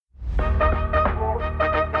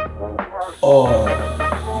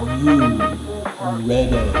Are you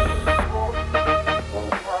ready?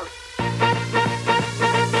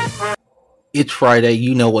 It's Friday.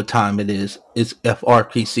 You know what time it is. It's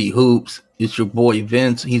FRPC Hoops. It's your boy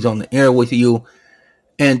Vince. He's on the air with you.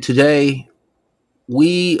 And today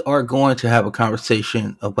we are going to have a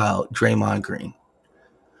conversation about Draymond Green.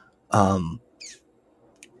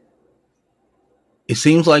 It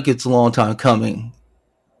seems like it's a long time coming,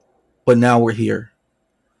 but now we're here.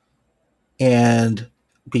 And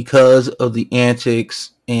because of the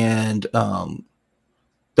antics and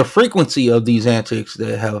the frequency of these antics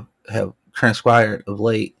that have transpired of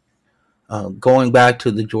late, going back to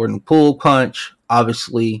the Jordan Poole punch,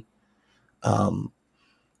 obviously,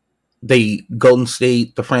 the Golden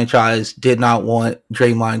State, the franchise, did not want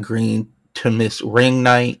Draymond Green to miss ring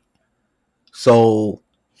night, so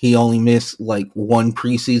he only missed like one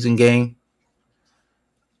preseason game.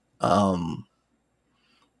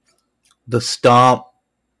 The stomp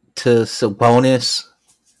to Sabonis,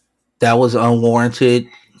 that was unwarranted.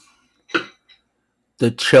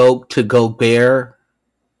 The choke to Gobert,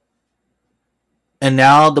 and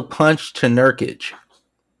now the punch to Nurkic.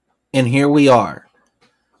 And here we are.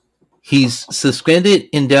 He's suspended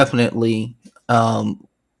indefinitely.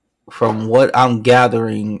 From what I'm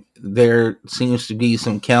gathering, there seems to be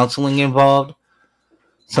some counseling involved,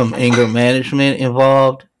 some anger management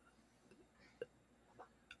involved.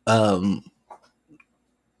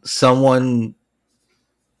 Someone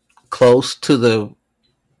close to the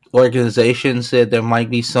organization said there might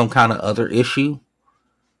be some kind of other issue.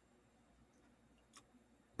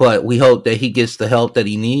 But we hope that he gets the help that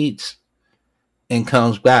he needs and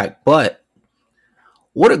comes back. But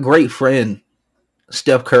what a great friend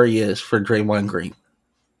Steph Curry is for Draymond Green.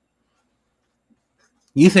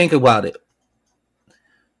 You think about it.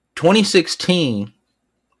 2016,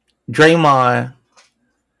 Draymond,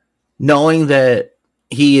 knowing that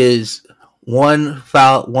he is one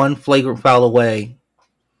flagrant foul away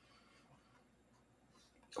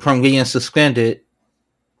from being suspended,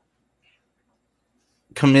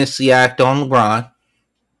 commits the act on LeBron.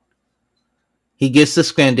 He gets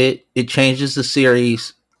suspended. It changes the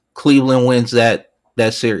series. Cleveland wins that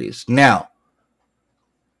series. Now,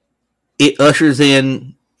 it ushers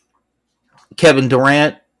in Kevin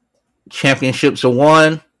Durant. Championships are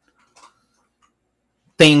won.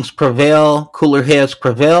 Things prevail. Cooler heads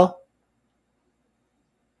prevail.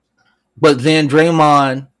 But then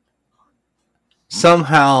Draymond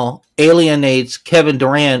somehow alienates Kevin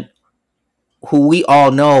Durant, who we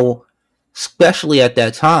all know, especially at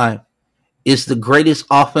that time, is the greatest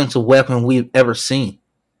offensive weapon we've ever seen.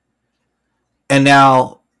 And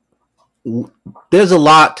now, there's a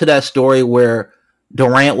lot to that story where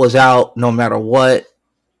Durant was out no matter what,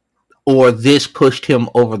 or this pushed him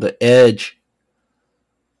over the edge.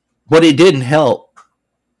 But it didn't help.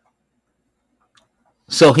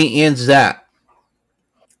 So he ends that.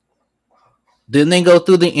 Then they go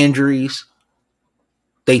through the injuries.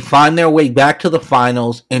 They find their way back to the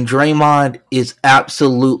finals, and Draymond is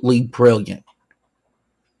absolutely brilliant.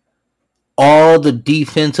 All the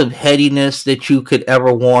defensive headiness that you could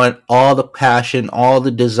ever want, all the passion, all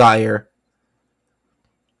the desire,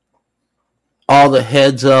 all the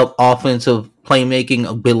heads-up offensive playmaking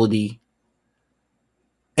ability,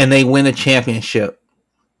 and they win a championship.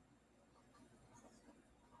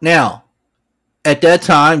 Now, at that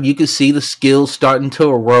time, you could see the skills starting to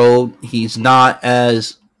erode. He's not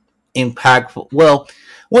as impactful. Well, I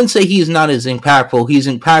wouldn't say he's not as impactful. He's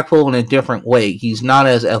impactful in a different way. He's not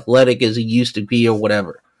as athletic as he used to be or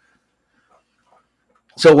whatever.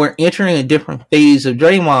 So we're entering a different phase of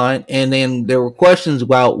Draymond, and then there were questions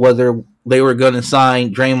about whether they were going to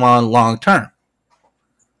sign Draymond long term.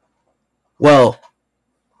 Well,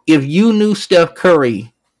 if you knew Steph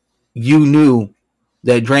Curry, you knew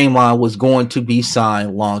that Draymond was going to be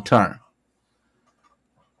signed long term.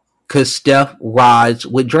 Because Steph rides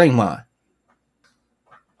with Draymond.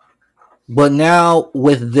 But now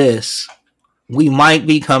with this, we might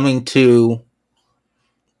be coming to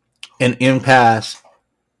an impasse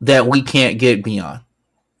that we can't get beyond.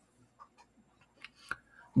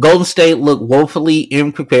 Golden State looked woefully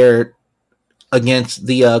unprepared against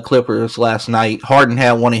the Clippers last night. Harden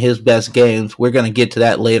had one of his best games. We're going to get to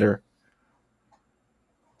that later.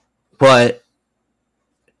 But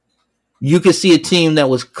you can see a team that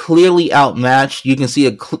was clearly outmatched. You can see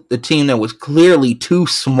a team that was clearly too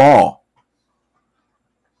small.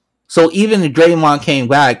 So even if Draymond came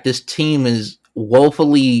back, this team is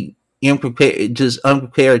woefully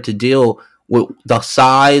unprepared to deal with the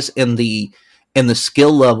size and the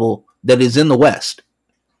skill level that is in the West.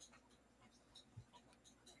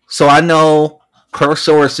 So I know per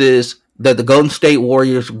sources that the Golden State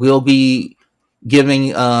Warriors will be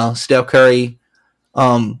giving Steph Curry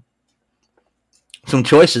some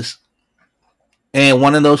choices. And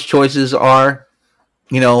one of those choices are,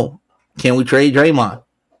 can we trade Draymond?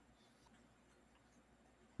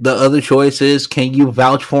 The other choice is, can you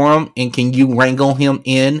vouch for him and can you wrangle him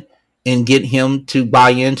in and get him to buy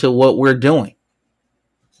into what we're doing?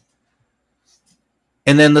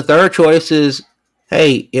 And then the third choice is,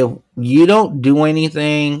 hey, if you don't do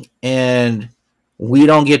anything and we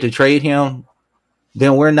don't get to trade him,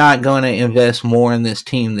 then we're not going to invest more in this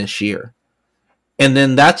team this year. And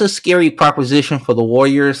then that's a scary proposition for the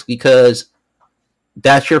Warriors because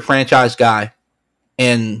that's your franchise guy.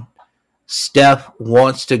 And Steph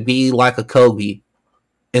wants to be like a Kobe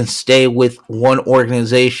and stay with one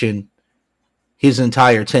organization his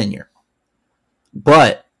entire tenure.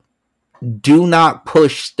 But do not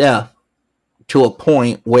push Steph to a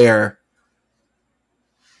point where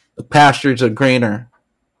the pastures are greener,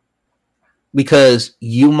 because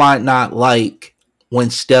you might not like when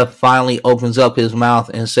Steph finally opens up his mouth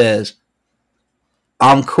and says,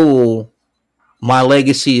 I'm cool, my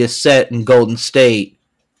legacy is set in Golden State,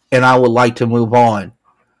 and I would like to move on.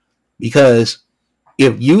 Because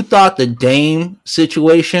if you thought the Dame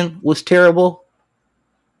situation was terrible,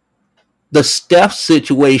 the Steph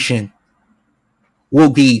situation will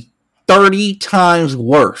be 30 times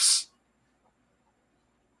worse.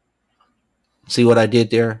 See what I did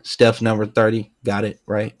there? Steph's number 30. Got it,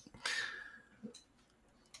 right?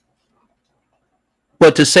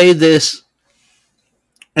 But to say this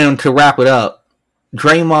and to wrap it up,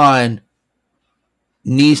 Draymond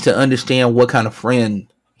needs to understand what kind of friend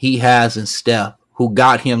he has in Steph, who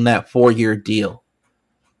got him that 4-year deal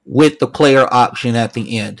with the player option at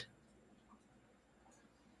the end.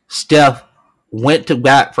 Steph went to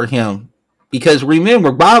bat for him because,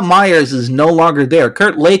 remember, Bob Myers is no longer there.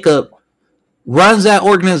 Kurt Lacob runs that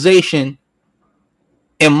organization,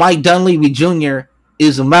 and Mike Dunleavy Jr.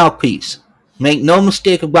 is a mouthpiece. Make no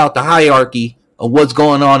mistake about the hierarchy of what's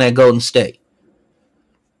going on at Golden State.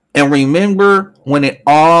 And remember when it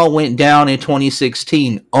all went down in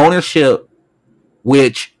 2016, ownership,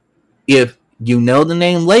 which, if you know the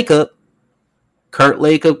name Lacob, Kurt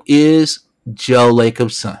Lacob is Joe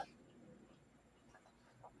Lacob's son.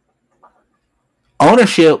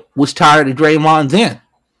 Ownership was tired of Draymond then.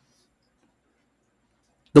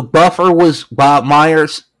 The buffer was Bob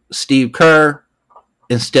Myers, Steve Kerr,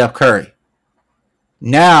 and Steph Curry.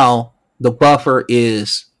 Now, the buffer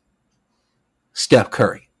is Steph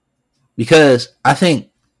Curry. Because I think,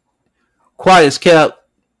 quiet as kept,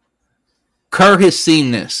 Kerr has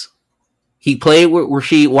seen this. He played with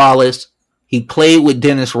Rasheed Wallace. He played with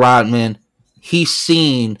Dennis Rodman. He's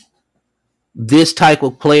seen this type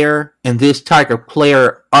of player and this type of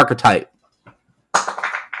player archetype.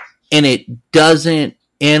 And it doesn't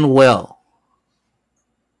end well.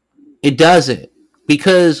 It doesn't.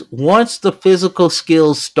 Because once the physical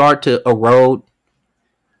skills start to erode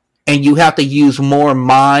and you have to use more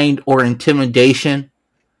mind or intimidation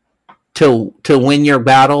to win your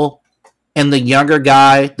battle, and the younger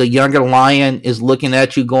guy, the younger lion, is looking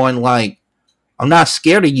at you going like, I'm not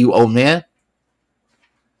scared of you, old man.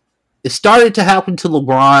 It started to happen to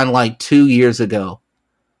LeBron like 2 years ago.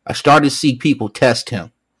 I started to see people test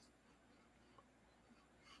him.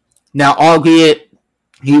 Now, albeit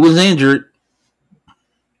he was injured,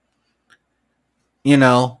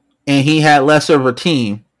 and he had less of a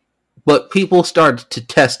team, but people started to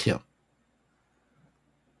test him.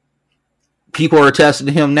 People are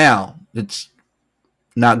testing him now. It's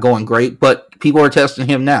not going great, but people are testing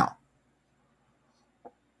him now.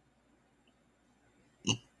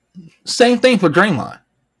 Same thing for Draymond.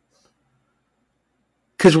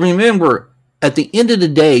 Because remember, at the end of the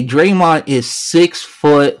day, Draymond is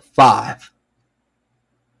 6'5",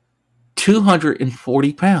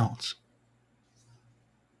 240 pounds.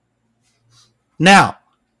 Now,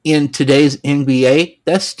 in today's NBA,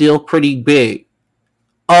 that's still pretty big.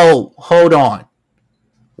 Oh, hold on.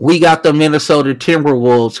 We got the Minnesota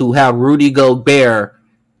Timberwolves, who have Rudy Gobert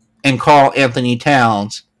and Karl Anthony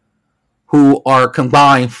Towns, who are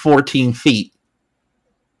combined 14 feet,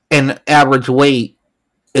 and average weight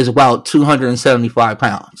is about 275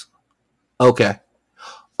 pounds. Okay.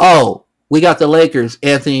 Oh, we got the Lakers,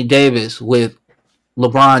 Anthony Davis with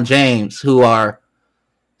LeBron James, who are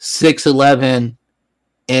 6'11"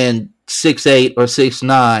 and 6'8" or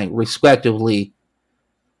 6'9", respectively.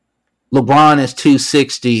 LeBron is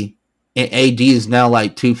 260 and AD is now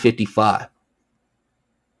like 255.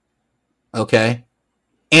 Okay?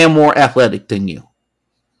 And more athletic than you.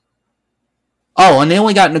 Oh, and then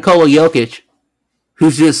we got Nikola Jokic,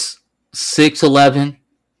 who's just 6'11",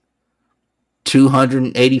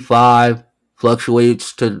 285,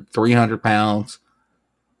 fluctuates to 300 pounds.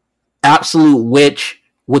 Absolute witch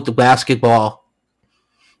with the basketball.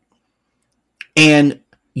 And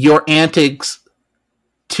your antics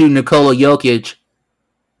to Nikola Jokic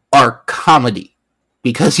are comedy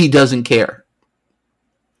because he doesn't care.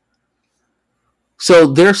 So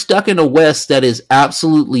they're stuck in a West that is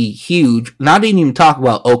absolutely huge. And I didn't even talk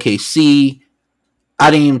about OKC. I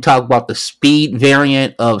didn't even talk about the speed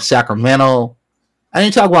variant of Sacramento. I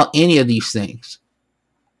didn't talk about any of these things.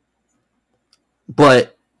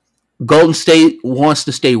 But Golden State wants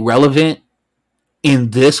to stay relevant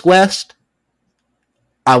in this West.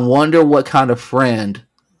 I wonder what kind of friend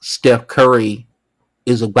Steph Curry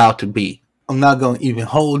is about to be. I'm not going to even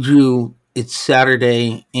hold you. It's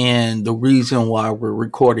Saturday, and the reason why we're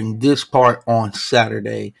recording this part on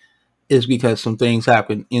Saturday is because some things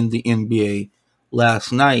happened in the NBA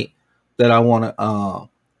last night that I want to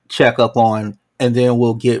check up on, and then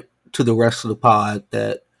we'll get to the rest of the pod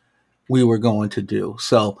that we were going to do.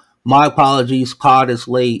 So my apologies, pod is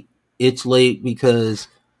late. It's late because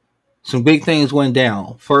some big things went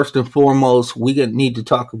down. First and foremost, we need to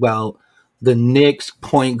talk about the Knicks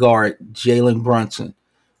point guard, Jalen Brunson.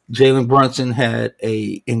 Jalen Brunson had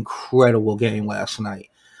an incredible game last night.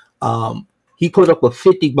 He put up a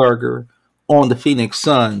 50-burger on the Phoenix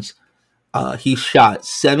Suns. He shot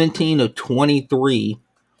 17 of 23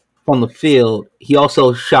 from the field. He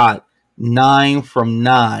also shot 9 from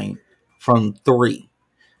 9 from 3.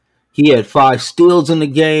 He had 5 steals in the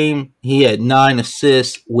game. He had 9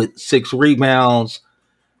 assists with 6 rebounds.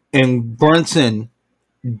 And Brunson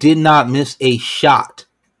did not miss a shot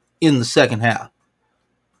in the second half.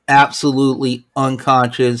 Absolutely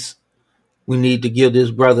unconscious. We need to give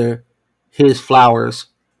this brother his flowers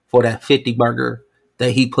for that 50-burger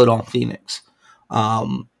that he put on Phoenix.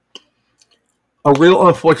 A real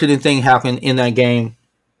unfortunate thing happened in that game.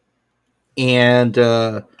 And,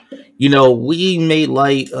 we made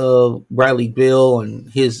light of Bradley Beal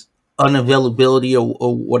and his unavailability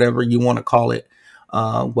or whatever you want to call it.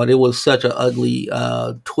 But it was such an ugly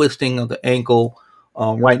twisting of the ankle.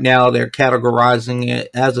 Right now, they're categorizing it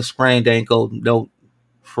as a sprained ankle. No,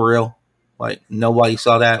 for real. Like, nobody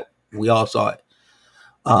saw that. We all saw it.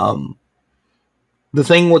 The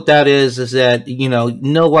thing with that is that,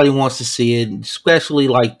 nobody wants to see it, especially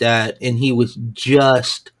like that. And he was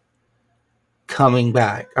just coming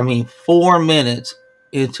back. 4 minutes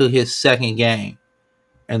into his second game.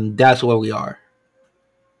 And that's where we are.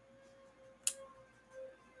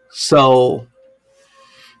 So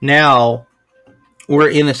now we're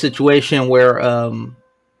in a situation where,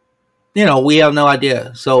 we have no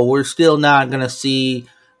idea. So we're still not going to see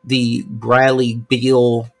the Bradley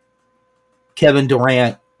Beal, Kevin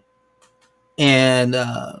Durant, and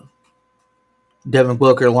Devin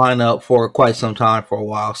Booker lineup for quite some time, for a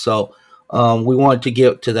while. So we wanted to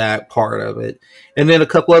get to that part of it. And then a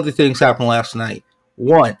couple other things happened last night.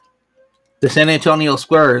 One, the San Antonio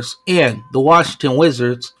Spurs and the Washington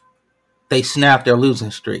Wizards, they snapped their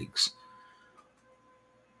losing streaks.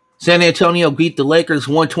 San Antonio beat the Lakers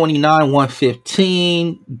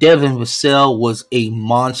 129-115. Devin Vassell was a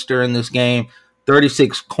monster in this game.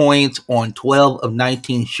 36 points on 12 of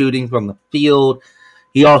 19 shooting from the field.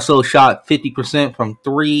 He also shot 50% from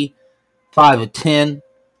 3, 5 of 10.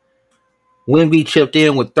 Wemby chipped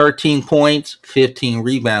in with 13 points, 15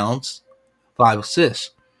 rebounds, 5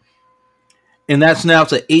 assists. And that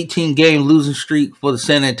snaps an 18-game losing streak for the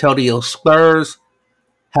San Antonio Spurs.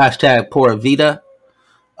 Hashtag Pura Vida.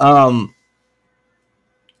 The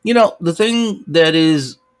thing that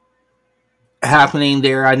is happening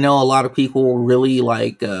there, I know a lot of people were really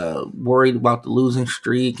worried about the losing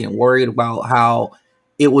streak and worried about how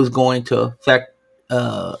it was going to affect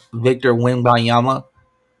Victor Wembanyama.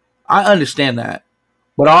 I understand that.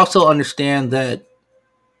 But I also understand that,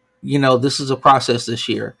 this is a process this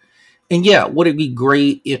year. And yeah, would it be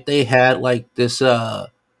great if they had this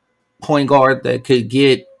point guard that could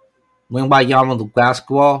get Wembanyama the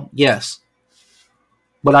basketball? Yes.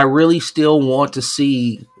 But I really still want to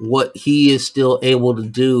see what he is still able to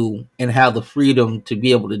do and have the freedom to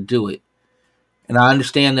be able to do it. And I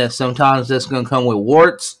understand that sometimes that's going to come with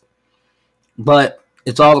warts, but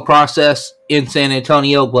it's all the process in San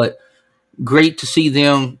Antonio. But great to see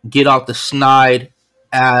them get off the schneid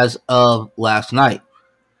as of last night.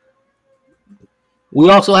 We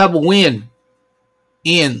also have a win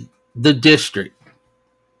in the district.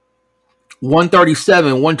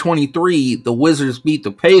 137-123, the Wizards beat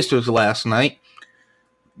the Pacers last night.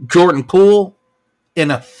 Jordan Poole, an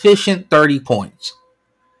efficient 30 points.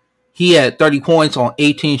 He had 30 points on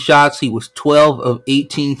 18 shots. He was 12 of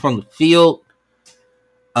 18 from the field.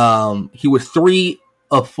 He was 3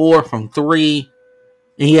 of 4 from 3,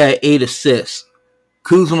 and he had 8 assists.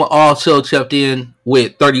 Kuzma also chipped in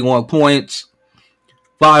with 31 points,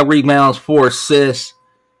 5 rebounds, 4 assists,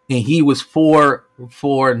 and he was 4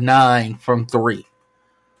 for 9 from 3.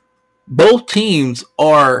 Both teams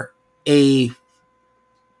have a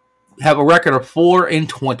record of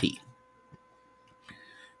 4-20.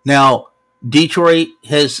 Now, Detroit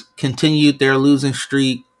has continued their losing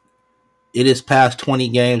streak. It is past 20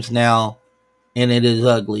 games now, and it is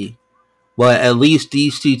ugly. But at least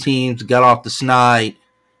these two teams got off the snide,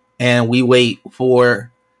 and we wait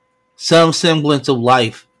for some semblance of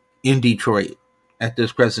life in Detroit at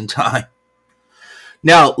this present time.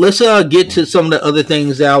 Now, let's get to some of the other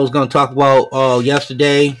things that I was going to talk about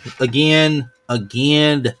yesterday. Again,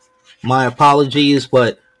 my apologies,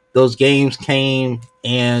 but those games came,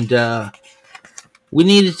 and we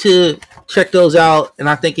needed to check those out, and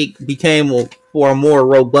I think it became for a more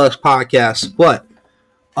robust podcast. But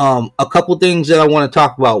a couple things that I want to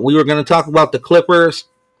talk about. We were going to talk about the Clippers.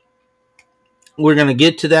 We're going to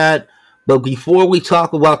get to that. But before we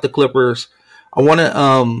talk about the Clippers, I want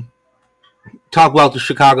to talk about the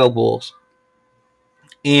Chicago Bulls.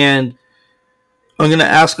 And I'm going to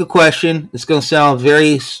ask a question. It's going to sound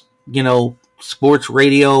very, sports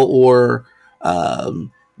radio or,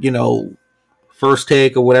 first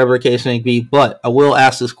take or whatever the case may be. But I will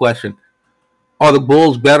ask this question. Are the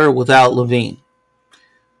Bulls better without Levine?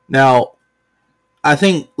 Now, I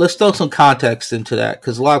think let's throw some context into that,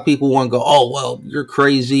 because a lot of people want to go, oh, well, you're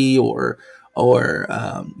crazy, or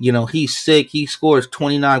he's sick. He scores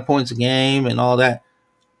 29 points a game and all that.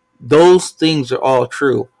 Those things are all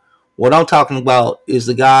true. What I'm talking about is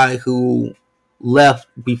the guy who left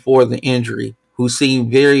before the injury, who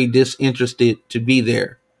seemed very disinterested to be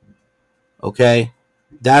there. Okay?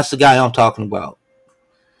 That's the guy I'm talking about.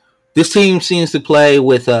 This team seems to play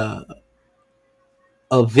with a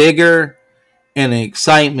vigor and an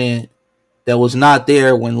excitement that was not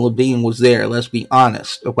there when Levine was there. Let's be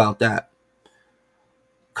honest about that.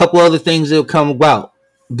 A couple other things that have come about.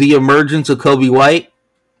 The emergence of Kobe White.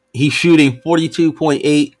 He's shooting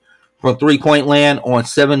 42.8 from three-point land on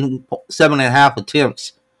 7.5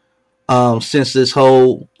 attempts since this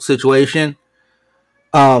whole situation.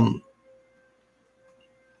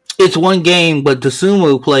 It's one game, but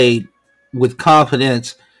Dosunmu played with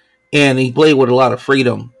confidence, and he played with a lot of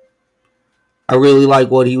freedom. I really like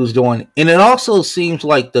what he was doing. And it also seems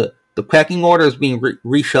like the pecking order is being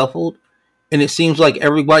reshuffled, and it seems like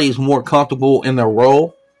everybody is more comfortable in their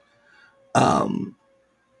role.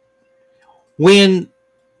 When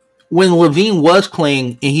Levine was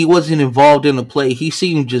playing and he wasn't involved in the play, he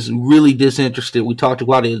seemed just really disinterested. We talked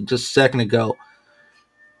about it just a second ago.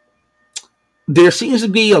 There seems to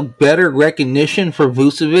be a better recognition for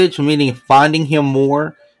Vucevic, meaning finding him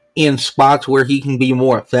more in spots where he can be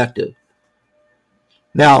more effective.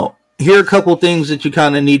 Now, here are a couple things that you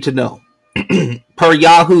kind of need to know. Per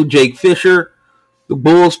Yahoo, Jake Fisher, the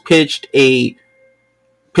Bulls pitched to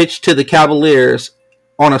the Cavaliers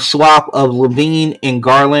on a swap of Levine and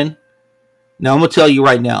Garland. Now, I'm going to tell you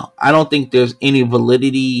right now, I don't think there's any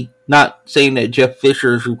validity, not saying that Jeff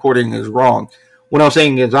Fisher's reporting is wrong. What I'm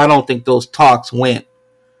saying is I don't think those talks went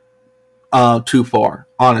too far,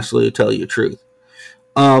 honestly, to tell you the truth.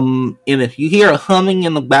 And if you hear a humming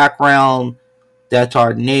in the background, that's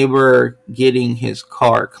our neighbor getting his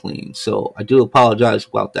car cleaned. So I do apologize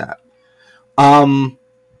about that.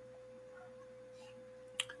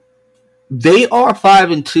 They are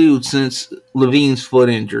 5-2 since Levine's foot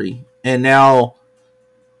injury. And now,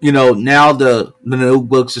 the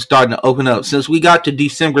notebooks are starting to open up. Since we got to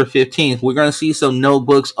December 15th, we're going to see some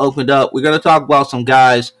notebooks opened up. We're going to talk about some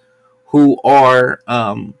guys who are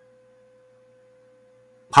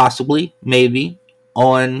possibly, maybe,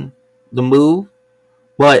 on the move.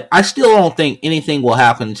 But I still don't think anything will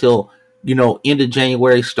happen until, end of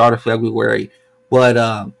January, start of February. But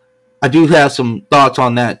I do have some thoughts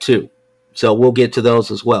on that too. So we'll get to those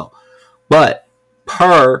as well. But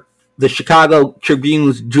per the Chicago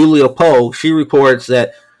Tribune's Julia Poe, she reports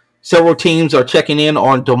that several teams are checking in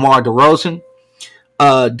on DeMar DeRozan.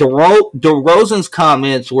 DeRozan's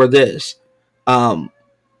comments were this.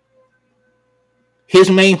 His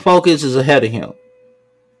main focus is ahead of him.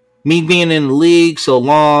 Me being in the league so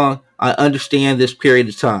long, I understand this period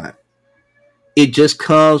of time. It just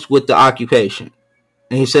comes with the occupation.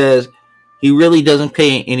 And he says he really doesn't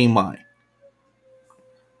pay any mind.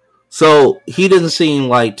 So he doesn't seem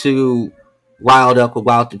like too riled up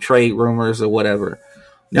about the trade rumors or whatever.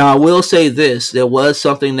 Now, I will say this. There was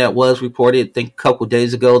something that was reported, I think a couple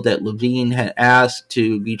days ago, that Levine had asked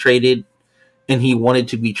to be traded, and he wanted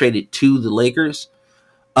to be traded to the Lakers.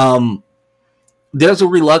 Um, there's a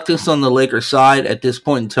reluctance on the Lakers side at this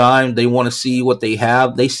point in time. They want to see what they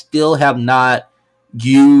have. They still have not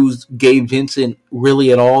used Gabe Vincent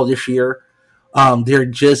really at all this year. They're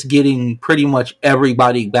just getting pretty much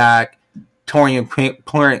everybody back. Torian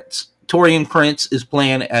Prince is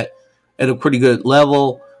playing at a pretty good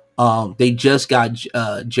level. They just got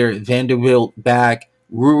Jared Vanderbilt back.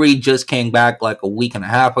 Rui just came back like a week and a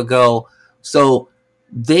half ago. So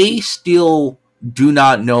they still do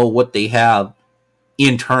not know what they have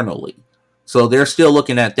internally. So they're still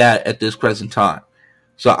looking at that at this present time.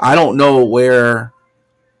 So I don't know where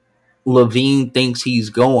Levine thinks he's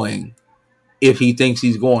going, if he thinks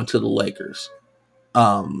he's going to the Lakers.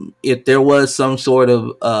 If there was some sort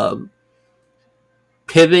of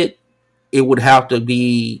pivot, it would have to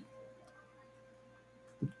be,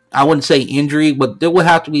 I wouldn't say injury, but there would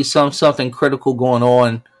have to be something critical going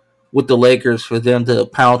on with the Lakers for them to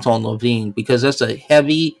pounce on Levine, because that's a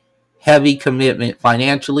heavy commitment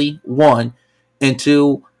financially, one, and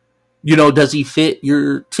two, does he fit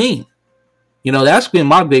your team? That's been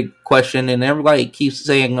my big question, and everybody keeps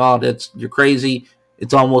saying, "Oh, you're crazy.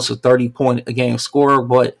 It's almost a 30-point a game scorer,"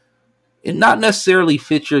 but it not necessarily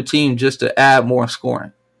fits your team just to add more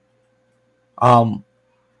scoring.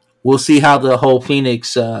 We'll see how the whole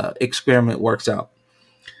Phoenix experiment works out.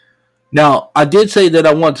 Now, I did say that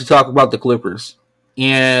I wanted to talk about the Clippers,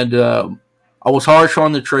 and I was harsh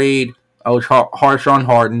on the trade. I was harsh on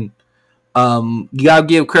Harden. You gotta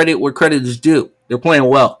give credit where credit is due. They're playing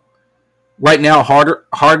well. Right now,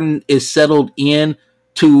 Harden is settled in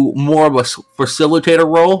to more of a facilitator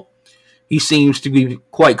role. He seems to be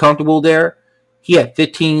quite comfortable there. He had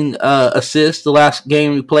 15 assists the last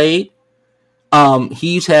game he played.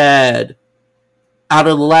 He's had, out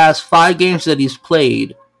of the last 5 games that he's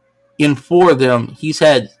played, in 4 of them, he's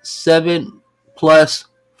had 7 plus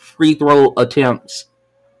free throw attempts.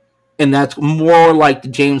 And that's more like the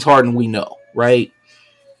James Harden we know, right?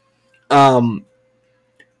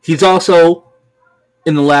 He's also,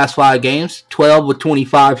 in the last 5 games, 12 with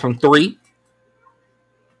 25 from 3.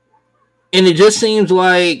 And it just seems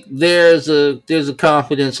like there's a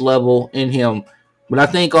confidence level in him. But I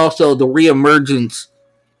think also the reemergence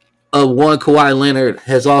of one Kawhi Leonard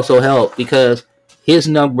has also helped, because his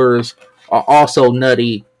numbers are also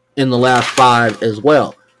nutty in the last 5 as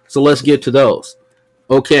well. So let's get to those.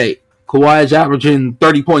 Okay, Kawhi is averaging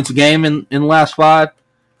 30 points a game in the last 5.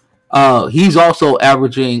 He's also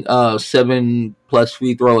averaging 7 plus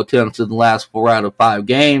free throw attempts in the last 4 out of 5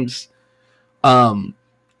 games.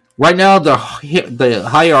 Right now, the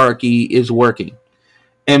hierarchy is working.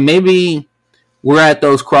 And maybe we're at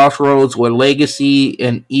those crossroads where legacy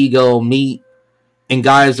and ego meet, and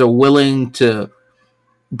guys are willing to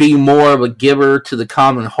be more of a giver to the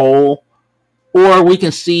common whole. Or we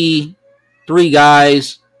can see 3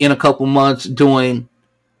 guys in a couple months doing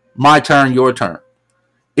my turn, your turn.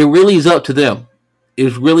 It really is up to them.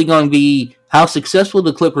 It's really going to be how successful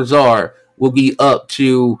the Clippers are will be up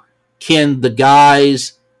to, can the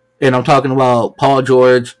guys, and I'm talking about Paul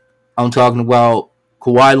George, I'm talking about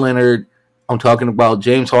Kawhi Leonard, I'm talking about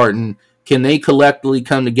James Harden, can they collectively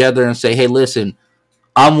come together and say, hey, listen,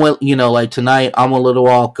 like tonight, I'm a little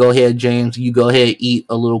off. Go ahead, James. You go ahead, eat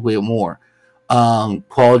a little bit more.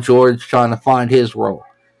 Paul George trying to find his role.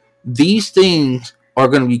 These things are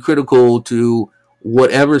going to be critical to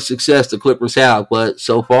whatever success the Clippers have. But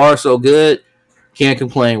so far, so good. Can't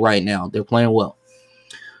complain right now. They're playing well.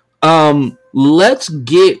 Let's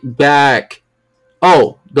get back.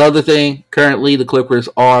 Oh, the other thing. Currently, the Clippers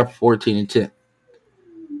are 14-10.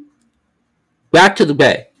 Back to the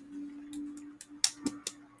Bay.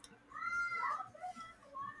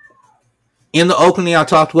 In the opening, I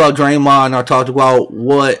talked about Draymond. I talked about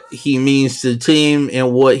what he means to the team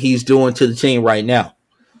and what he's doing to the team right now.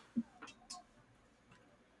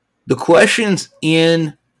 The questions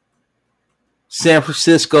in San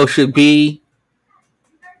Francisco should be,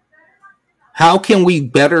 how can we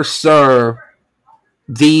better serve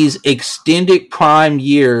these extended prime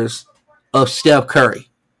years of Steph Curry?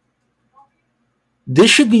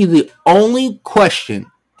 This should be the only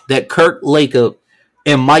question that Kirk Lacob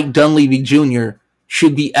and Mike Dunleavy Jr.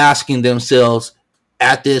 should be asking themselves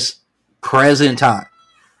at this present time.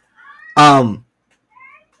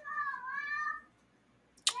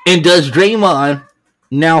 And does Draymond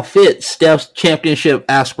now fit Steph's championship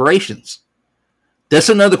aspirations? That's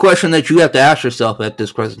another question that you have to ask yourself at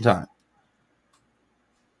this present time.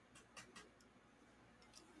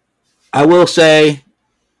 I will say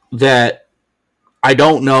that I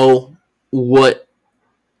don't know what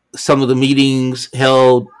some of the meetings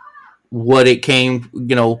held, what it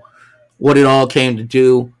all came to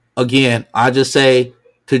do. Again, I just say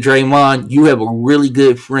to Draymond, you have a really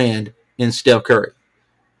good friend in Steph Curry.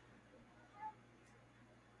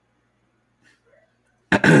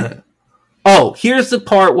 Oh, here's the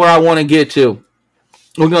part where I want to get to.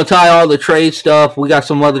 We're going to tie all the trade stuff. We got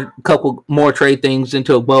some other couple more trade things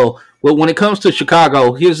into a bow. But when it comes to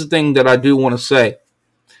Chicago, here's the thing that I do want to say.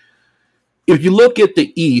 If you look at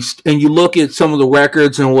the East and you look at some of the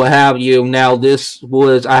records and what have you, now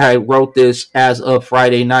I wrote this as of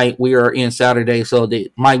Friday night. We are in Saturday, so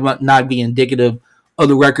they might not be indicative of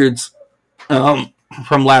the records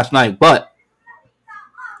from last night. But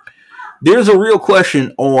there's a real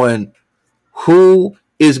question on who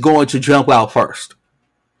is going to jump out first.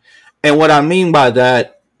 And what I mean by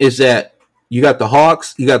that is that you got the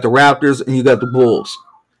Hawks, you got the Raptors, and you got the Bulls.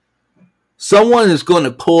 Someone is going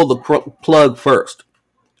to pull the plug first.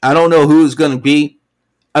 I don't know who it's going to be.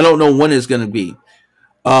 I don't know when it's going to be.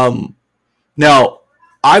 Now,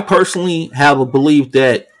 I personally have a belief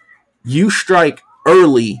that you strike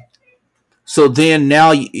early, so then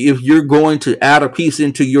now if you're going to add a piece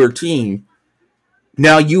into your team,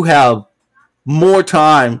 now you have more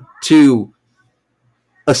time to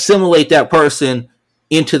assimilate that person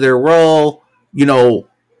into their role,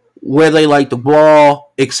 where they like the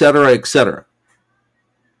ball, etc., etc.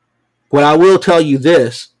 But I will tell you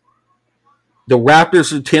this: the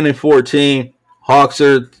Raptors are 10-14, Hawks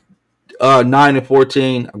are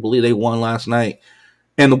 9-14. I believe they won last night,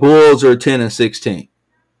 and the Bulls are 10-16.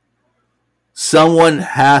 Someone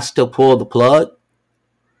has to pull the plug.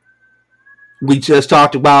 We just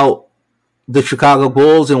talked about the Chicago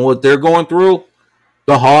Bulls and what they're going through.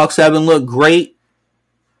 The Hawks haven't looked great.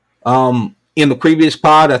 In the previous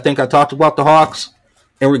pod, I think I talked about the Hawks,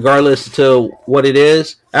 and regardless to what it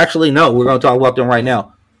is, actually, no, we're going to talk about them right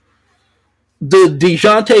now. The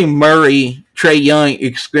DeJounte Murray, Trae Young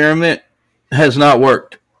experiment has not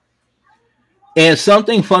worked, and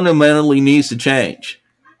something fundamentally needs to change.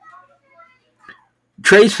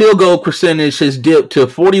 Trae's field goal percentage has dipped to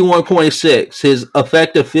 41.6. His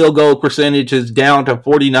effective field goal percentage is down to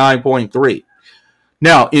 49.3.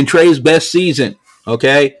 Now, in Trae's best season,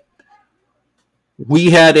 okay,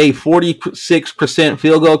 we had a 46%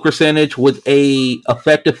 field goal percentage with a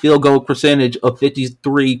effective field goal percentage of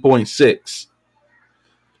 53.6.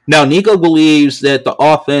 Now, Nico believes that the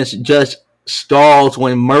offense just stalls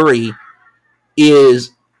when Murray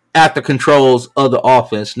is at the controls of the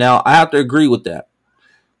offense. Now, I have to agree with that.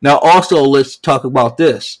 Now, also, let's talk about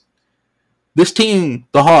this. This team,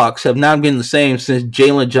 the Hawks, have not been the same since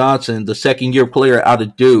Jalen Johnson, the second-year player out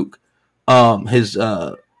of Duke, has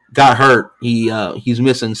got hurt. He's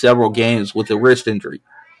missing several games with a wrist injury.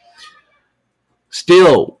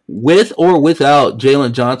 Still, with or without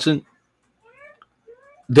Jalen Johnson,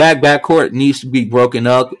 that backcourt needs to be broken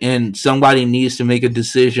up, and somebody needs to make a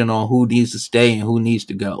decision on who needs to stay and who needs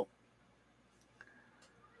to go.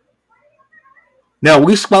 Now,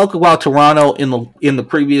 we spoke about Toronto in the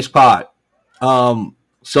previous pod.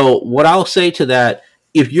 So what I'll say to that,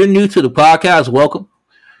 if you're new to the podcast, welcome.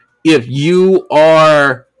 If you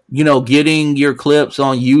are, getting your clips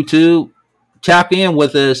on YouTube, tap in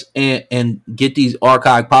with us and get these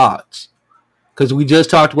archive pods. Because we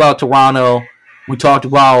just talked about Toronto. We talked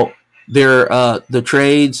about their the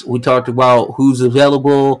trades. We talked about who's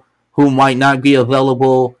available, who might not be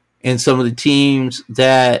available, and some of the teams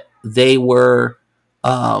that they were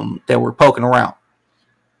poking around.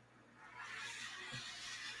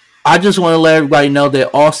 I just want to let everybody know that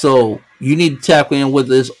also you need to tap in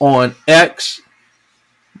with us on X.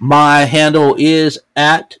 My handle is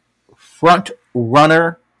at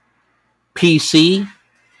Frontrunner PC.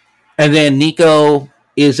 And then Nico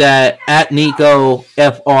is at Nico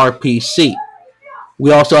FRPC.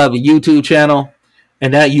 We also have a YouTube channel,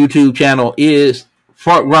 and that YouTube channel is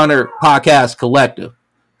Frontrunner Podcast Collective.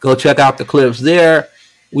 Go check out the clips there.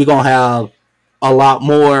 We're going to have a lot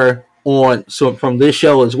more from this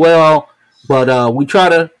show as well. But we try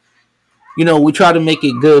to make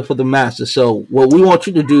it good for the masses. So what we want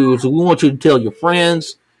you to do is we want you to tell your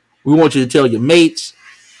friends. We want you to tell your mates.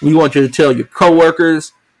 We want you to tell your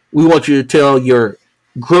coworkers. We want you to tell your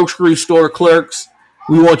grocery store clerks.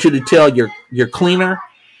 We want you to tell your cleaner.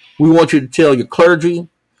 We want you to tell your clergy.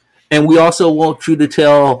 And we also want you to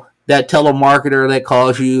tell that telemarketer that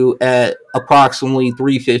calls you at approximately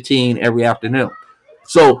 3:15 every afternoon.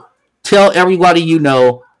 So tell everybody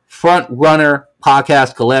Frontrunner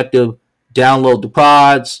Podcast Collective. Download the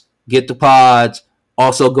pods, get the pods.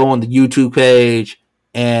 Also go on the YouTube page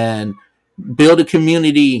and build a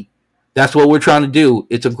community. That's what we're trying to do.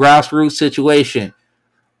 It's a grassroots situation.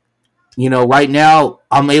 Right now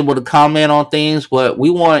I'm able to comment on things, but we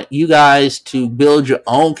want you guys to build your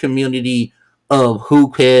own community of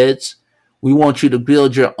hoop heads. We want you to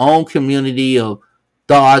build your own community of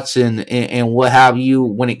thoughts and what have you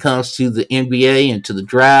when it comes to the NBA and to the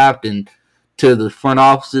draft and to the front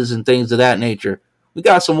offices and things of that nature. We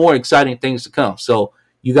got some more exciting things to come. So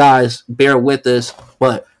you guys bear with us,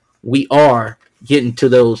 but we are getting to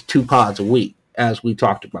those 2 pods a week as we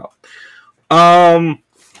talked about.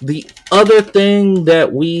 The other thing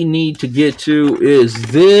that we need to get to is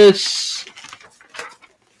this.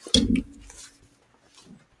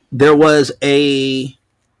 There was a...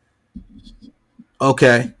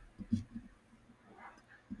 Okay.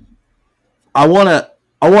 I want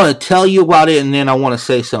to tell you about it, and then I want to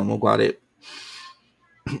say something about it.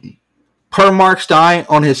 Per Mark Stein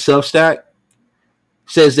on his Substack,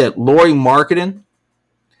 says that Lauri Markkanen,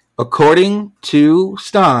 according to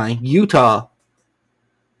Stein, Utah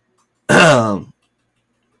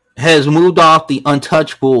has moved off the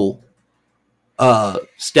untouchable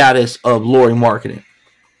status of Lauri Markkanen.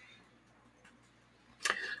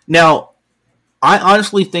 Now, I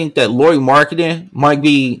honestly think that Lauri Markkanen might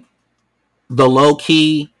be the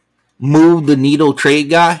low-key move the needle trade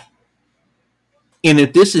guy. And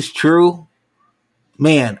if this is true,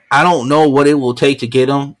 man, I don't know what it will take to get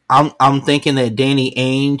him. I'm thinking that Danny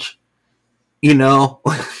Ainge,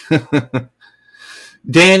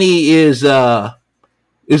 Danny is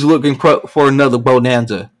looking for another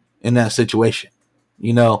bonanza in that situation.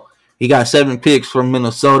 He got 7 picks from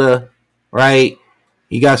Minnesota, right?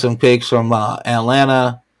 He got some picks from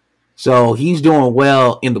Atlanta. So he's doing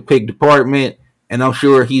well in the pick department, and I'm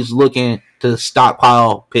sure he's looking to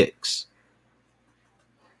stockpile picks.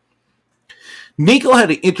 Nico had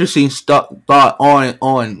an interesting thought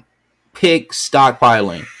on pick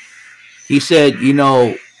stockpiling. He said,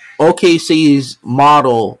 OKC's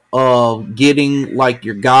model of getting like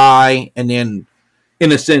your guy and then,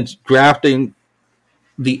 in a sense, drafting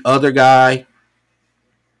the other guy,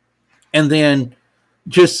 and then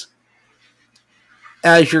just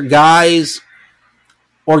as your guys,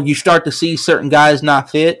 or you start to see certain guys not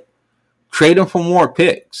fit, trade them for more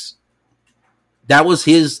picks. That was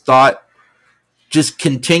his thought. Just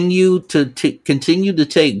continue to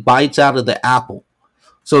take bites out of the apple.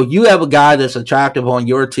 So you have a guy that's attractive on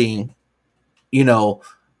your team,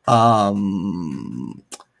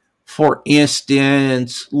 for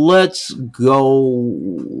instance, let's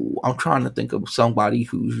go. I'm trying to think of somebody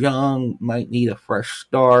who's young, might need a fresh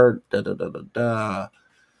start. It'll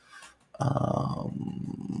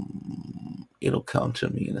come to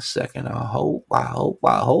me in a second. I hope.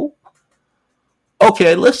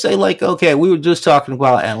 Okay, let's say we were just talking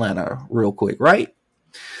about Atlanta real quick, right?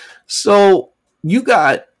 So you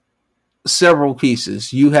got several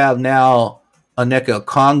pieces. You have now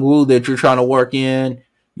Antetokounmpo that you're trying to work in.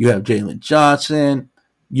 You have Jalen Johnson.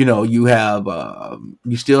 You have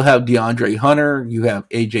you still have DeAndre Hunter. You have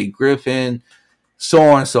AJ Griffin, so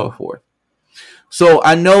on and so forth. So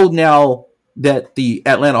I know now that the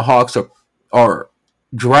Atlanta Hawks are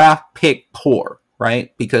draft pick poor,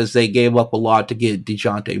 right? Because they gave up a lot to get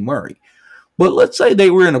DeJounte Murray. But let's say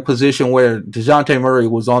they were in a position where DeJounte Murray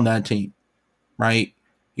was on that team, right?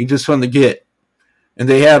 You just from the get. And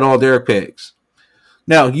they had all their picks.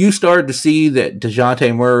 Now, you started to see that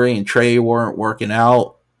DeJounte Murray and Dray weren't working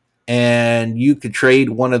out. And you could trade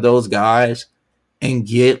one of those guys and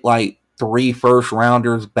get 3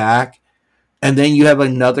 first-rounders back. And then you have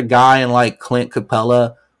another guy in Clint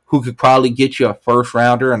Capella who could probably get you a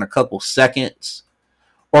first-rounder and a couple seconds.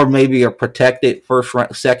 Or maybe a protected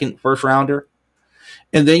second first-rounder.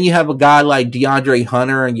 And then you have a guy like DeAndre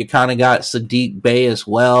Hunter, and you kind of got Sadiq Bey as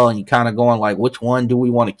well, and you kind of going which one do we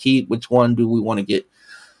want to keep? Which one do we want to get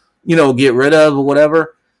rid of or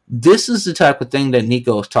whatever? This is the type of thing that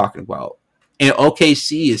Nico is talking about. And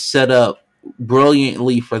OKC is set up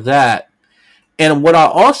brilliantly for that. And what I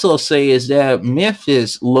also say is that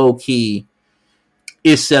Memphis, low-key,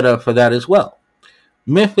 is set up for that as well.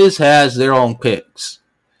 Memphis has their own picks.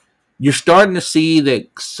 You're starting to see that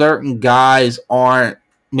certain guys aren't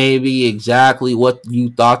maybe exactly what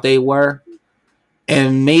you thought they were.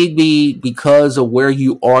 And maybe because of where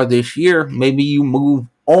you are this year, maybe you move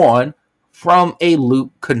on from a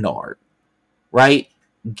Luke Kennard, right?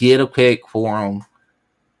 Get a pick for him,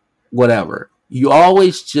 whatever. You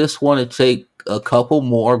always just want to take a couple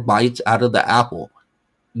more bites out of the apple.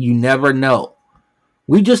 You never know.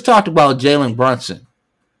 We just talked about Jalen Brunson,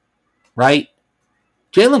 right?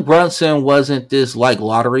 Jalen Brunson wasn't this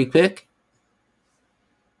lottery pick.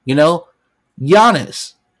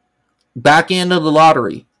 Giannis, back end of the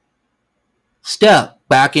lottery. Steph,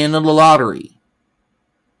 back end of the lottery.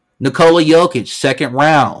 Nikola Jokic, second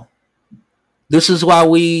round. This is why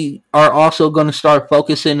we are also going to start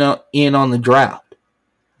focusing in on the draft.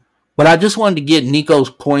 But I just wanted to get Nico's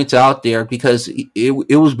points out there because it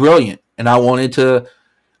was brilliant. And I wanted to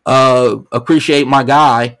appreciate my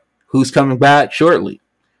guy who's coming back shortly.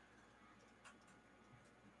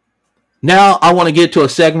 Now I want to get to a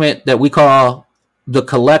segment that we call the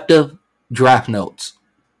collective draft notes.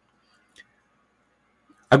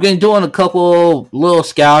 I've been doing a couple little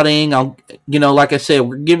scouting. Like I said,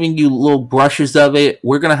 we're giving you little brushes of it.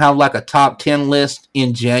 We're going to have like a top 10 list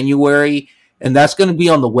in January, and that's going to be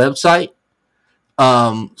on the website.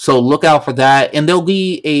 So look out for that. And there'll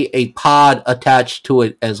be a pod attached to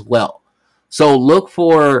it as well. So look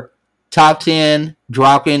for top 10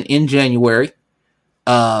 dropping in January.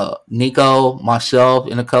 Nico, myself,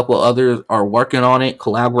 and a couple others are working on it,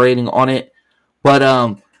 collaborating on it. But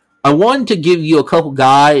I wanted to give you a couple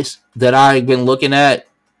guys that I've been looking at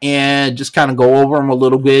and just kind of go over them a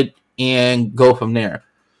little bit and go from there.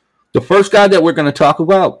 The first guy that we're going to talk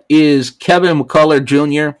about is Kevin McCullough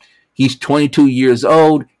Jr. He's 22 years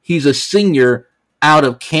old. He's a senior out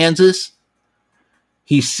of Kansas.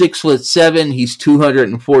 He's 6'7". He's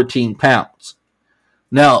 214 pounds.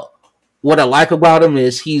 Now, what I like about him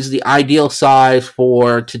is he's the ideal size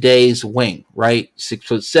for today's wing, right?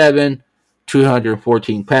 6'7",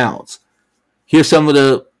 214 pounds. Here's some of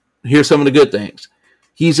the good things.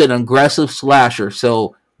 He's an aggressive slasher,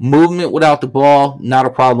 so movement without the ball, not a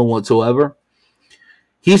problem whatsoever.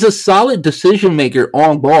 He's a solid decision maker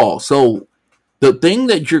on ball. So the thing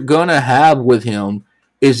that you're gonna have with him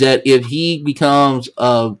is that if he becomes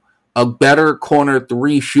a better corner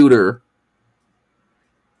three shooter,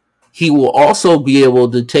 he will also be able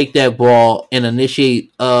to take that ball and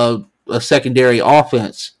initiate a secondary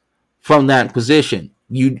offense from that position.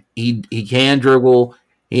 He can dribble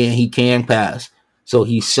and he can pass. So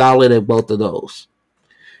he's solid at both of those.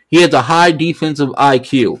 He has a high defensive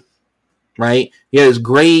IQ, right? He has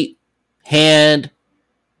great hand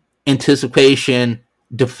anticipation,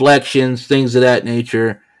 deflections, things of that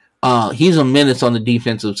nature. He's a menace on the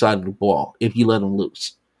defensive side of the ball if you let him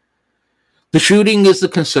loose. The shooting is the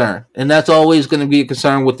concern, and that's always going to be a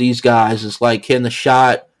concern with these guys. It's like, can the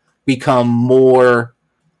shot become more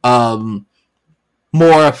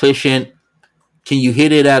efficient? Can you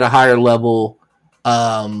hit it at a higher level?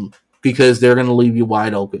 Because they're going to leave you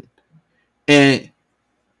wide open. And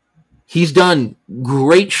he's done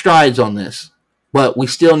great strides on this, but we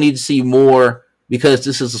still need to see more because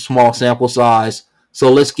this is a small sample size.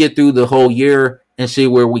 So let's get through the whole year and see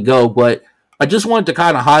where we go. But I just wanted to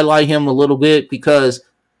kind of highlight him a little bit because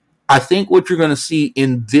I think what you're going to see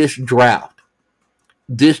in this draft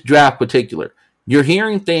particular, you're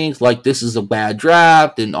hearing things like this is a bad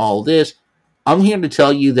draft and all this. I'm here to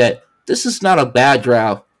tell you that this is not a bad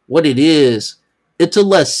draft. What it is, it's a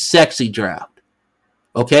less sexy draft.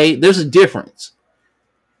 Okay? There's a difference.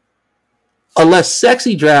 A less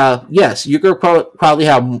sexy draft, yes, you're going to probably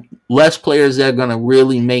have less players that are going to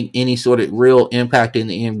really make any sort of real impact in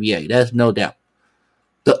the NBA. That's no doubt.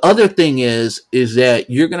 The other thing is that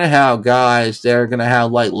you're going to have guys that are going to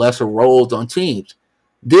have like lesser roles on teams.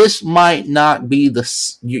 This might not be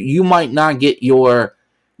you might not get your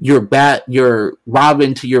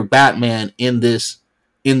Robin to your Batman in this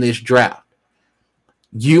draft.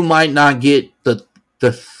 You might not get the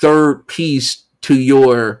third piece to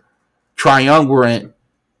your triumvirate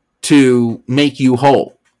to make you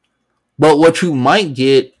whole. But what you might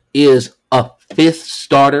get is a fifth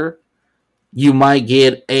starter. You might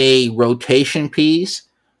get a rotation piece.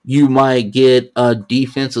 You might get a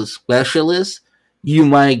defensive specialist. You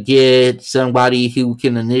might get somebody who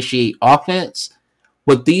can initiate offense.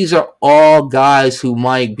 But these are all guys who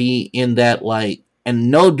might be in that, like,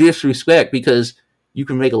 and no disrespect because you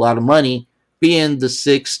can make a lot of money being the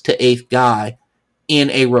 6th to 8th guy in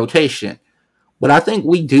a rotation. But I think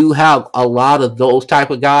we do have a lot of those type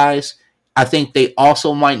of guys. I think they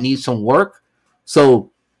also might need some work.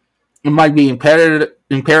 So it might be imperative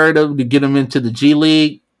to get them into the G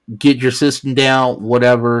League, get your system down,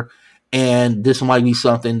 whatever. And this might be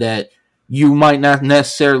something that you might not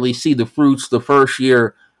necessarily see the fruits the first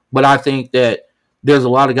year. But I think that there's a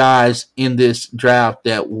lot of guys in this draft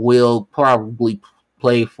that will probably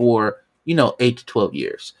play for, 8 to 12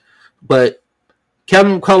 years. But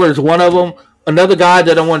Kevin McCullough is one of them. Another guy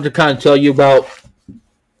that I wanted to kind of tell you about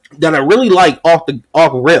that I really like off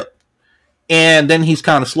rip, and then he's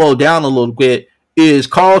kind of slowed down a little bit, is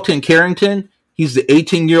Carlton Carrington. He's the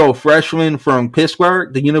 18-year-old freshman from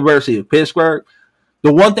Pittsburgh, the University of Pittsburgh.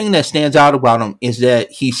 The one thing that stands out about him is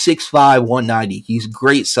that he's 6'5", 190. He's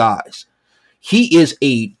great size. He is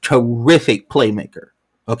a terrific playmaker,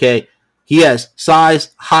 okay? He has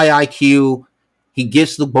size, high IQ. He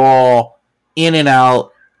gets the ball in and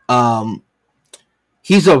out.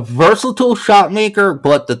 He's a versatile shot maker,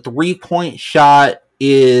 but the 3-point shot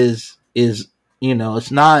is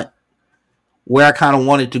it's not where I kind of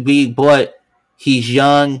want it to be, but he's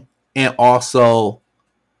young and also,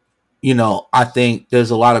 I think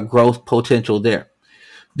there's a lot of growth potential there.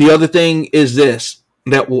 The other thing is this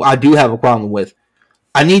that I do have a problem with.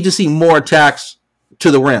 I need to see more attacks to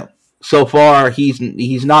the rim. So far, he's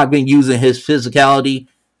not been using his physicality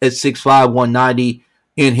at 6'5", 190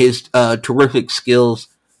 and his terrific skills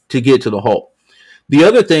to get to the hole. The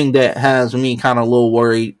other thing that has me kind of a little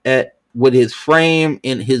worried with his frame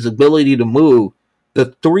and his ability to move,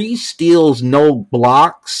 the 3 steals, no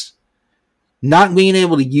blocks, not being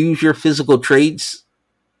able to use your physical traits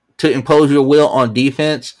to impose your will on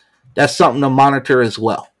defense, that's something to monitor as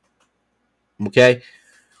well. Okay?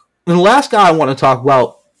 And the last guy I want to talk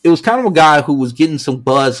about, it was kind of a guy who was getting some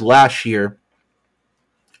buzz last year,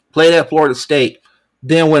 played at Florida State,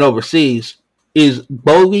 then went overseas, is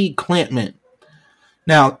Bowie Klintman.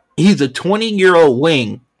 Now, he's a 20-year-old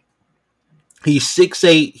wing. He's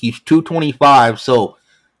 6'8", he's 225, so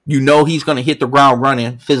he's going to hit the ground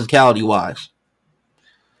running physicality-wise.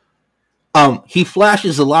 He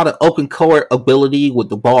flashes a lot of open court ability with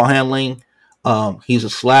the ball handling. He's a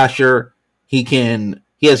slasher. He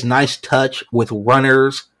has nice touch with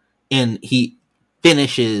runners, and he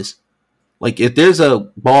finishes. Like, if there's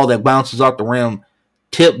a ball that bounces off the rim,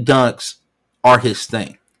 tip dunks are his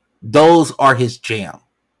thing. Those are his jam.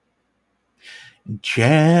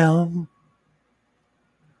 Jam.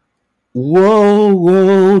 Whoa,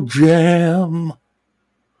 whoa, jam.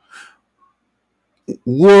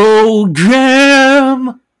 Whoa,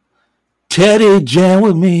 jam. Teddy, jam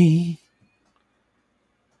with me.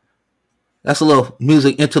 That's a little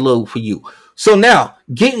music interlude for you. So now,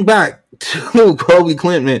 getting back to Kobe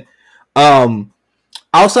Klintman,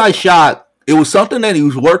 outside shot, it was something that he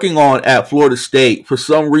was working on at Florida State. For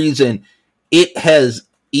some reason,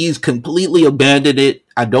 he's completely abandoned it.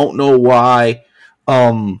 I don't know why.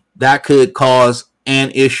 That could cause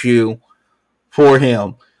an issue for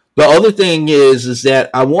him. The other thing is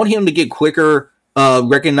that I want him to get quicker,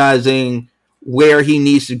 recognizing where he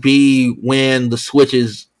needs to be when the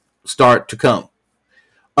switches start to come.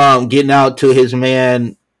 Getting out to his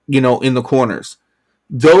man, in the corners.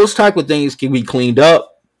 Those type of things can be cleaned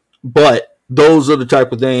up, but those are the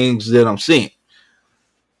type of things that I'm seeing.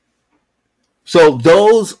 So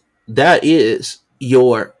that is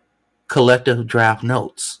your collective draft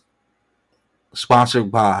notes.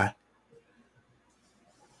 Sponsored by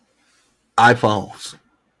iPhones.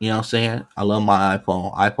 You know what I'm saying? I love my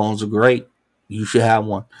iPhone. iPhones are great. You should have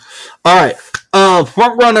one. All right.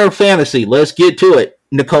 Frontrunner Fantasy. Let's get to it.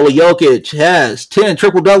 Nikola Jokic has 10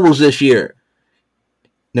 triple-doubles this year.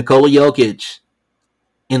 Nikola Jokic,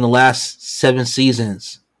 in the last 7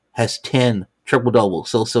 seasons, has 10 triple-doubles.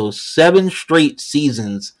 So 7 straight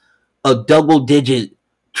seasons of double-digit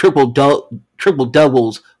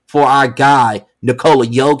triple-doubles for our guy, Nikola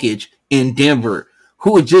Jokic, in Denver,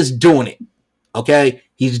 who is just doing it. Okay?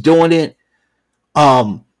 He's doing it.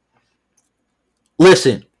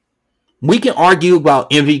 Listen, we can argue about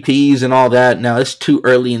MVPs and all that. Now, it's too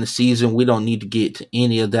early in the season. We don't need to get to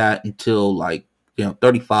any of that until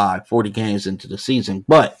 35, 40 games into the season.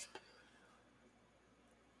 But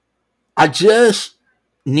I just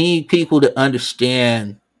need people to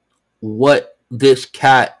understand what this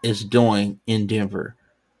cat is doing in Denver.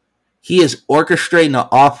 He is orchestrating the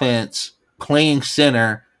offense, playing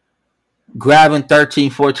center, grabbing 13,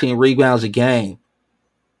 14 rebounds a game.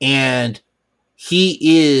 And he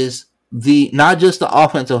is not just the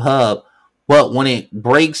offensive hub, but when it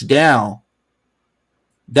breaks down,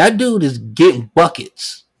 that dude is getting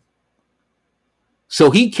buckets. So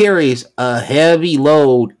he carries a heavy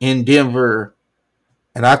load in Denver.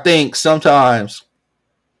 And I think sometimes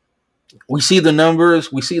we see the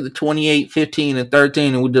numbers, we see the 28, 15, and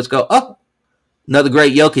 13, and we just go, oh, another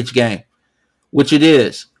great Jokic game, which it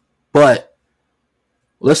is. But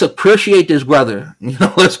let's appreciate this brother.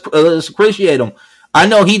 Let's appreciate him. I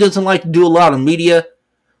know he doesn't like to do a lot of media,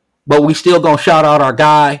 but we still gonna shout out our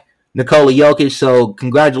guy, Nikola Jokic. So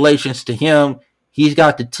congratulations to him. He's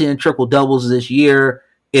got the 10 triple-doubles this year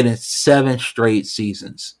in 7 straight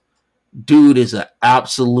seasons. Dude is an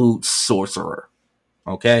absolute sorcerer.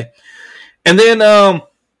 Okay? And then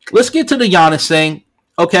let's get to the Giannis thing.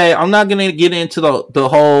 Okay, I'm not going to get into the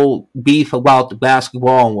whole beef about the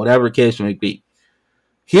basketball and whatever case may be.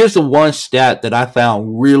 Here's the one stat that I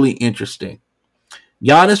found really interesting.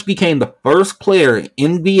 Giannis became the first player in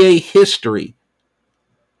NBA history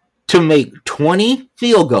to make 20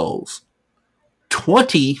 field goals,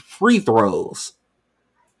 20 free throws,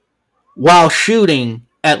 while shooting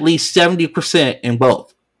at least 70% in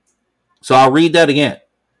both. So I'll read that again.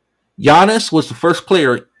 Giannis was the first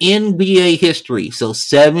player in NBA history, so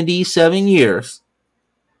 77 years.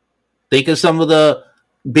 Think of some of the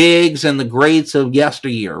bigs and the greats of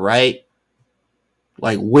yesteryear, right?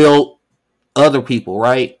 Like Wilt, other people,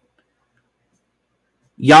 right?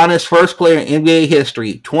 Giannis, first player in NBA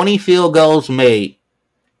history, 20 field goals made,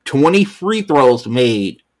 20 free throws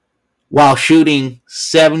made, while shooting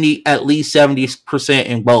at least 70%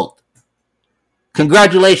 in both.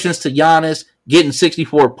 Congratulations to Giannis getting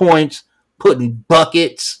 64 points, putting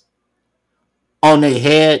buckets on their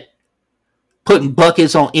head, putting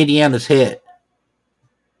buckets on Indiana's head.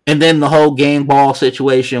 And then the whole game ball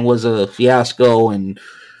situation was a fiasco, and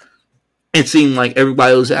it seemed like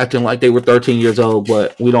everybody was acting like they were 13 years old,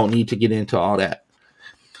 but we don't need to get into all that.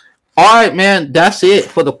 All right, man, that's it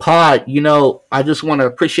for the pod. I just want to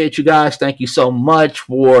appreciate you guys. Thank you so much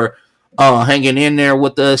for hanging in there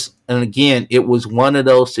with us. And again, it was one of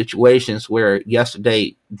those situations where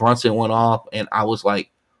yesterday Brunson went off, and I was like,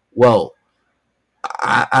 whoa,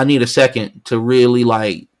 I need a second to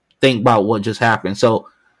really think about what just happened. So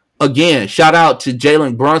again, shout out to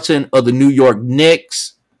Jalen Brunson of the New York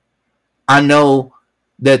Knicks. I know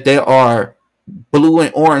that there are blue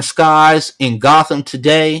and orange skies in Gotham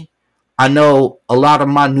today. I know a lot of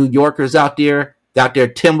my New Yorkers out there got their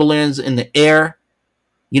Timberlands in the air.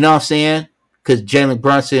 You know what I'm saying? Because Jalen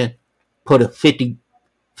Brunson put a 50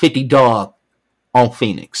 dog on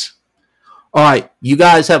Phoenix. All right, you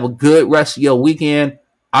guys have a good rest of your weekend.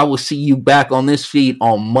 I will see you back on this feed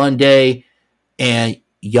on Monday. And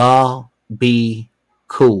y'all be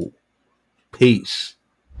cool. Peace.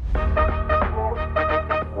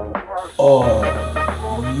 Are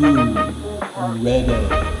you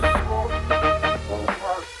ready?